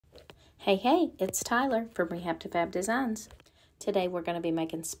Hey, it's Tyler from Rehab to Fab Designs. Today we're going to be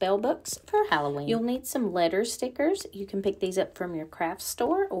making spell books for Halloween. You'll need some letter stickers. You can pick these up from your craft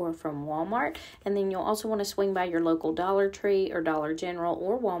store or from Walmart. And then you'll also want to swing by your local Dollar Tree or Dollar General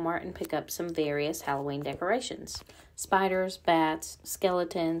or Walmart and pick up some various Halloween decorations. Spiders, bats,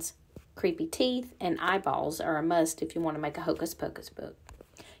 skeletons, creepy teeth, and eyeballs are a must if you want to make a Hocus Pocus book.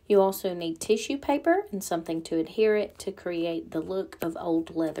 You also need tissue paper and something to adhere it to create the look of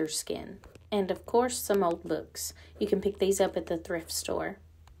old leather skin. And of course, some old books. You can pick these up at the thrift store.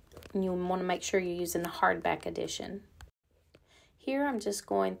 And you want to make sure you're using the hardback edition. Here I'm just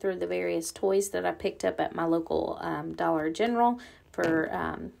going through the various toys that I picked up at my local Dollar General for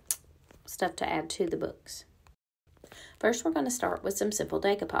stuff to add to the books. First, we're going to start with some simple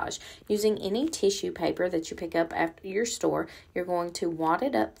decoupage. Using any tissue paper that you pick up after your store, you're going to wad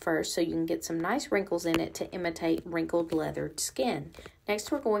it up first so you can get some nice wrinkles in it to imitate wrinkled leathered skin.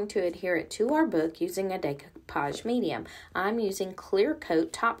 Next, we're going to adhere it to our book using a decoupage medium. I'm using clear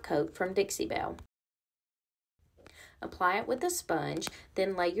coat top coat from Dixie Belle. Apply it with a sponge,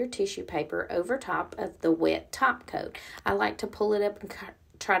 then lay your tissue paper over top of the wet top coat. I like to pull it up and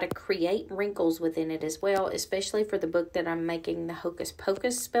try to create wrinkles within it as well, especially for the book that I'm making the Hocus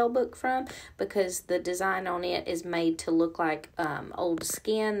Pocus spell book from, because the design on it is made to look like old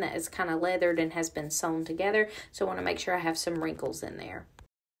skin that is kind of leathered and has been sewn together, so I want to make sure I have some wrinkles in there.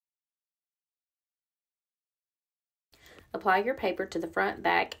 Apply your paper to the front,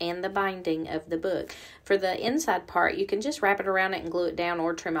 back, and the binding of the book. For the inside part, you can just wrap it around it and glue it down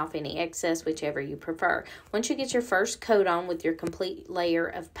or trim off any excess, whichever you prefer. Once you get your first coat on with your complete layer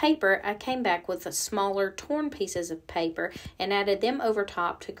of paper, I came back with the smaller torn pieces of paper and added them over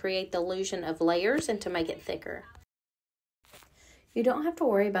top to create the illusion of layers and to make it thicker. You don't have to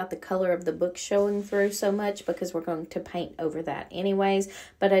worry about the color of the book showing through so much because we're going to paint over that anyways,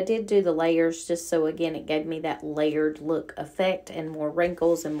 but I did do the layers just so, again, it gave me that layered look effect and more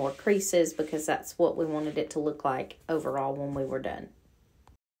wrinkles and more creases because that's what we wanted it to look like overall when we were done.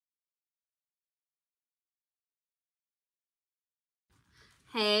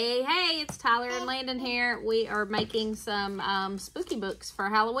 Hey, it's Tyler and Landon here. We are making some spooky books for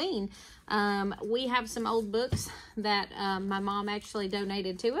Halloween. We have some old books that my mom actually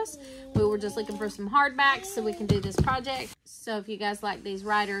donated to us. We were just looking for some hardbacks so we can do this project. So if you guys like these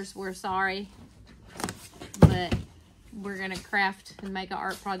writers, we're sorry, but we're going to craft and make an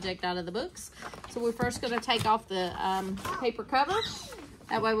art project out of the books. So we're first going to take off the paper cover.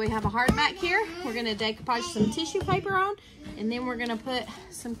 That way we have a hardback here. We're going to decoupage some tissue paper on, and then we're going to put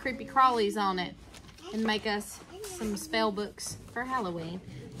some creepy crawlies on it and make us some spell books for Halloween.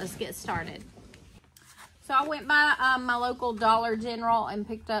 Let's get started. So I went by my local Dollar General and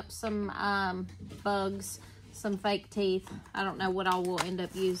picked up some bugs, some fake teeth. I don't know what all we'll end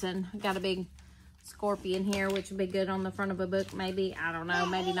up using. I got a big scorpion here, which would be good on the front of a book, maybe. I don't know,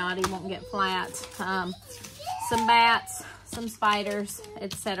 maybe not. He won't get flat. Some bats, some spiders,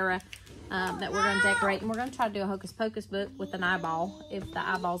 etc. That we're going to decorate. And we're going to try to do a Hocus Pocus book with an eyeball, if the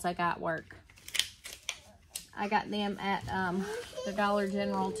eyeballs I got work. I got them at the Dollar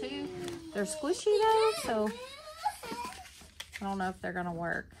General too. They're squishy though, so I don't know if they're going to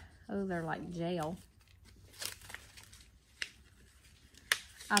work. Oh, they're like gel.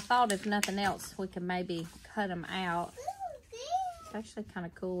 I thought if nothing else, we could maybe cut them out. It's actually kind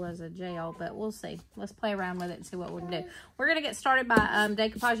of cool as a gel, but we'll see. Let's play around with it and see what we can do. We're going to get started by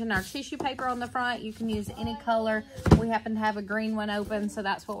decoupaging our tissue paper on the front. You can use any color. We happen to have a green one open, so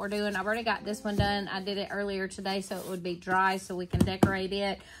that's what we're doing. I've already got this one done. I did it earlier today, so it would be dry so we can decorate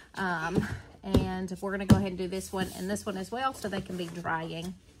it. And we're going to go ahead and do this one and this one as well so they can be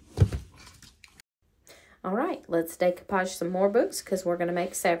drying. All right, let's decoupage some more books because we're going to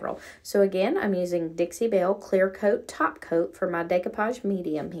make several. So again, I'm using Dixie Belle Clear Coat Top Coat for my decoupage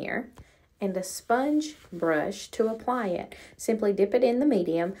medium here, and a sponge brush to apply it. Simply dip it in the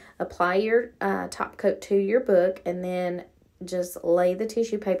medium, apply your top coat to your book, and then just lay the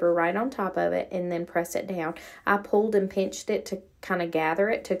tissue paper right on top of it and then press it down. I pulled and pinched it to kind of gather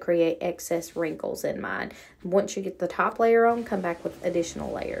it to create excess wrinkles in mine. Once you get the top layer on, come back with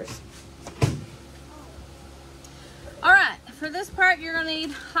additional layers. Alright, for this part you're going to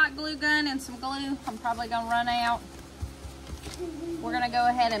need hot glue gun and some glue. I'm probably going to run out. We're going to go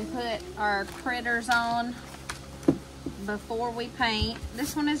ahead and put our critters on before we paint.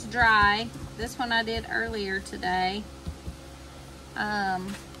 This one is dry. This one I did earlier today. So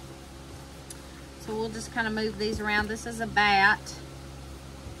we'll just kind of move these around. This is a bat.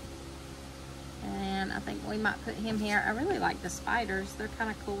 And I think we might put him here. I really like the spiders. They're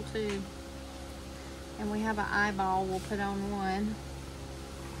kind of cool too. And we have an eyeball we'll put on one.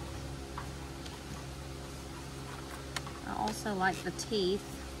 also like the teeth.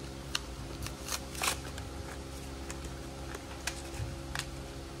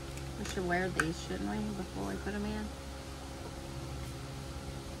 We should wear these, shouldn't we, before we put them in?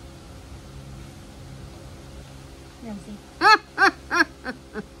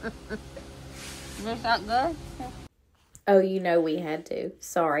 Is that good? Oh, you know we had to.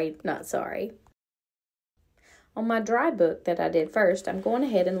 Sorry, not sorry. On my dry book that I did first, I'm going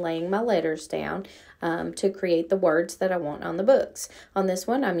ahead and laying my letters down to create the words that I want on the books. On this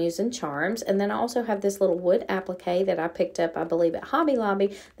one, I'm using charms, and then I also have this little wood applique that I picked up, I believe, at Hobby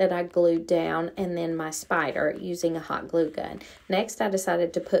Lobby that I glued down, and then my spider using a hot glue gun. Next, I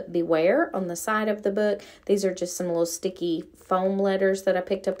decided to put Beware on the side of the book. These are just some little sticky foam letters that I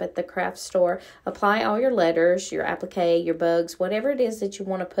picked up at the craft store. Apply all your letters, your applique, your bugs, whatever it is that you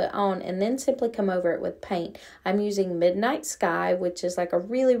want to put on, and then simply come over it with paint. I'm using Midnight Sky, which is like a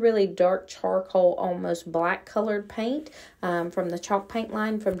really, really dark charcoal, almost black colored paint from the chalk paint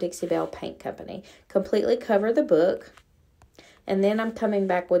line from Dixie Belle Paint Company. Completely cover the book. And then I'm coming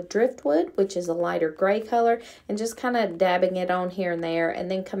back with Driftwood, which is a lighter gray color, and just kind of dabbing it on here and there,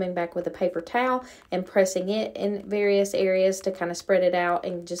 and then coming back with a paper towel and pressing it in various areas to kind of spread it out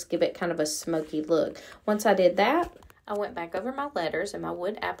and just give it kind of a smoky look. Once I did that, I went back over my letters and my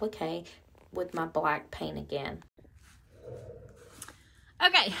wood applique with my black paint again.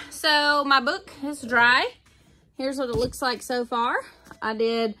 Okay, so my book is dry. Here's what it looks like so far. I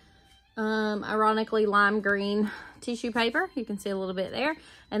did, ironically, lime green tissue paper. You can see a little bit there.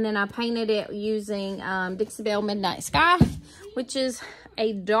 And then I painted it using Dixie Belle Midnight Sky, which is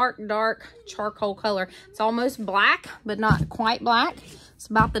a dark, dark charcoal color. It's almost black, but not quite black. It's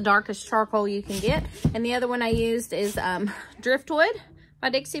about the darkest charcoal you can get. And the other one I used is Driftwood by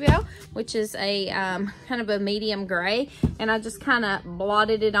Dixie Belle, which is a kind of a medium gray, and I just kind of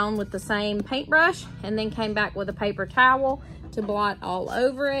blotted it on with the same paintbrush, and then came back with a paper towel to blot all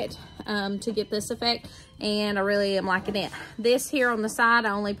over it to get this effect, and I really am liking it. This here on the side,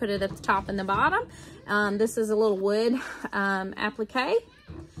 I only put it at the top and the bottom. This is a little wood applique,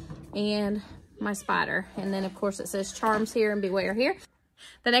 and my spider, and then of course it says Charms here and Beware here.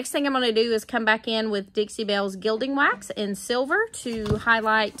 The next thing I'm going to do is come back in with Dixie Belle's Gilding Wax in silver to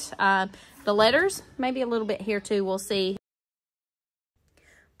highlight the letters. Maybe a little bit here too, we'll see.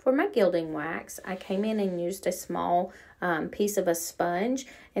 For my gilding wax, I came in and used a small piece of a sponge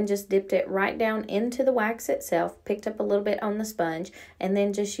and just dipped it right down into the wax itself, picked up a little bit on the sponge, and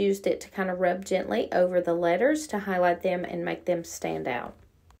then just used it to kind of rub gently over the letters to highlight them and make them stand out.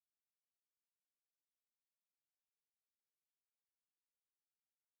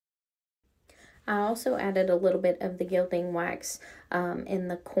 I also added a little bit of the gilding wax in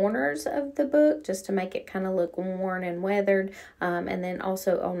the corners of the book just to make it kind of look worn and weathered, and then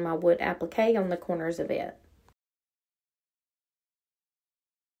also on my wood applique on the corners of it.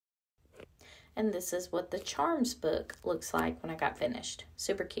 And this is what the Charms book looks like when I got finished.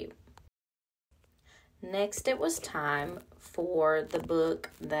 Super cute. Next, it was time for the book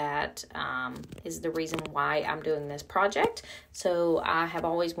that is the reason why I'm doing this project. So I have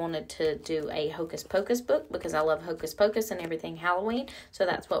always wanted to do a Hocus Pocus book because I love Hocus Pocus and everything Halloween. So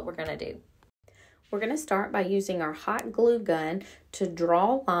that's what we're going to do. We're going to start by using our hot glue gun to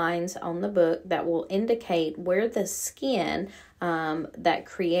draw lines on the book that will indicate where the skin that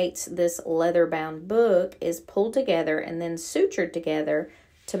creates this leather-bound book is pulled together and then sutured together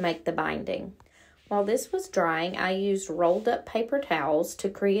to make the binding. While this was drying, I used rolled up paper towels to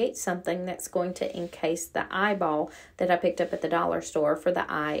create something that's going to encase the eyeball that I picked up at the dollar store for the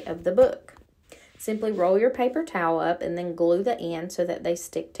eye of the book. Simply roll your paper towel up and then glue the end so that they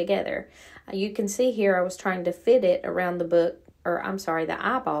stick together. You can see here I was trying to fit it around the book, or I'm sorry, the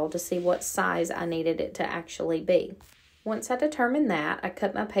eyeball, to see what size I needed it to actually be. Once I determined that, I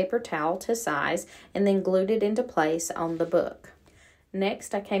cut my paper towel to size and then glued it into place on the book.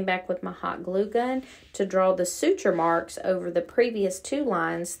 Next, I came back with my hot glue gun to draw the suture marks over the previous two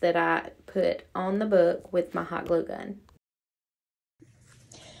lines that I put on the book with my hot glue gun.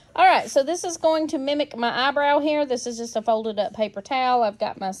 All right, so this is going to mimic my eyebrow here. This is just a folded up paper towel. I've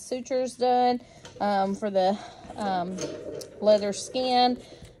got my sutures done for the leather skin,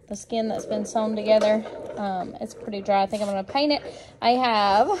 the skin that's been sewn together. It's pretty dry. I think I'm going to paint it. I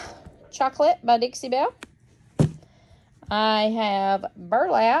have Chocolate by Dixie Belle. I have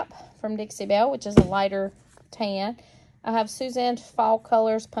Burlap from Dixie Belle, which is a lighter tan. I have Suzanne Fall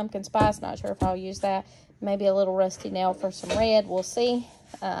Colors, Pumpkin Spice. Not sure if I'll use that. Maybe a little Rusty Nail for some red. We'll see.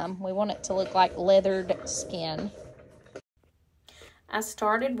 We want it to look like leathered skin. I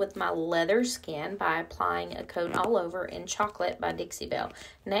started with my leather skin by applying a coat all over in Chocolate by Dixie Belle.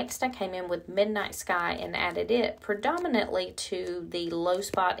 Next, I came in with Midnight Sky and added it predominantly to the low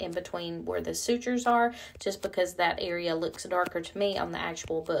spot in between where the sutures are, just because that area looks darker to me on the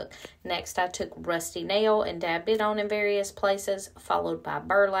actual book. Next, I took Rusty Nail and dabbed it on in various places, followed by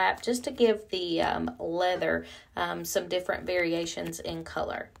burlap, just to give the leather some different variations in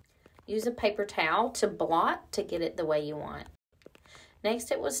color. Use a paper towel to blot to get it the way you want.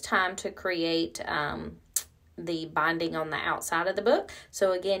 Next, it was time to create the binding on the outside of the book.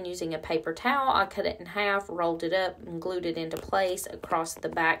 So again, using a paper towel, I cut it in half, rolled it up, and glued it into place across the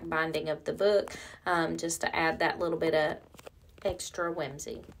back binding of the book, just to add that little bit of extra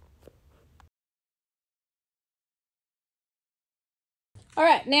whimsy. All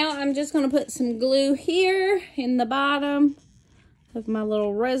right, now I'm just going to put some glue here in the bottom of my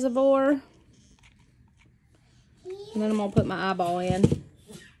little reservoir. And then I'm going to put my eyeball in.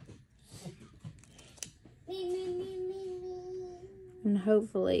 And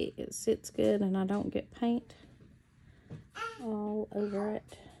hopefully it sits good and I don't get paint all over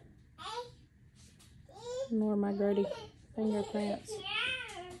it. Nor my grody fingerprints.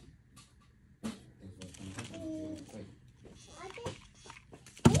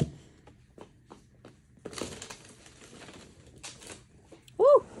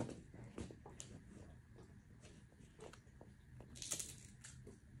 Woo!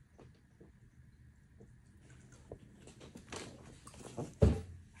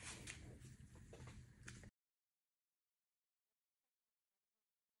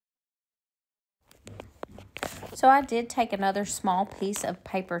 So I did take another small piece of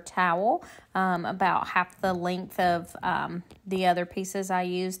paper towel, about half the length of the other pieces I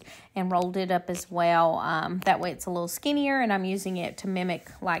used, and rolled it up as well. That way it's a little skinnier, and I'm using it to mimic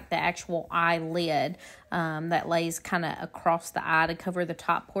like the actual eyelid that lays kind of across the eye to cover the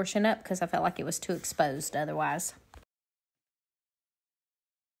top portion up, because I felt like it was too exposed otherwise.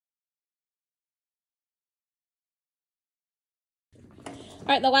 All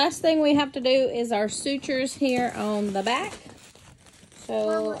right, the last thing we have to do is our sutures here on the back.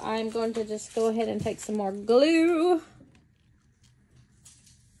 So I'm going to just go ahead and take some more glue.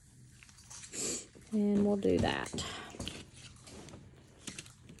 And we'll do that.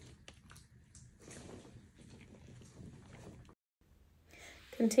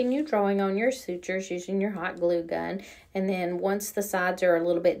 Continue drawing on your sutures using your hot glue gun, and then once the sides are a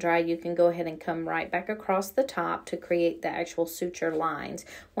little bit dry, you can go ahead and come right back across the top to create the actual suture lines.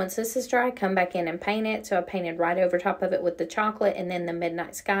 Once this is dry, come back in and paint it. So I painted right over top of it with the chocolate and then the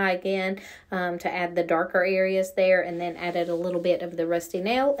Midnight Sky again to add the darker areas there, and then added a little bit of the Rusty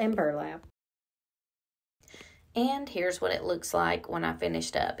Nail and burlap. And here's what it looks like when I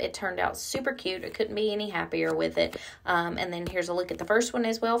finished up. It turned out super cute. I couldn't be any happier with it. And then here's a look at the first one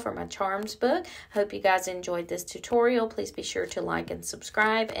as well for my Charms book. Hope you guys enjoyed this tutorial. Please be sure to like and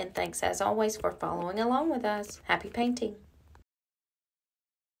subscribe. And thanks as always for following along with us. Happy painting.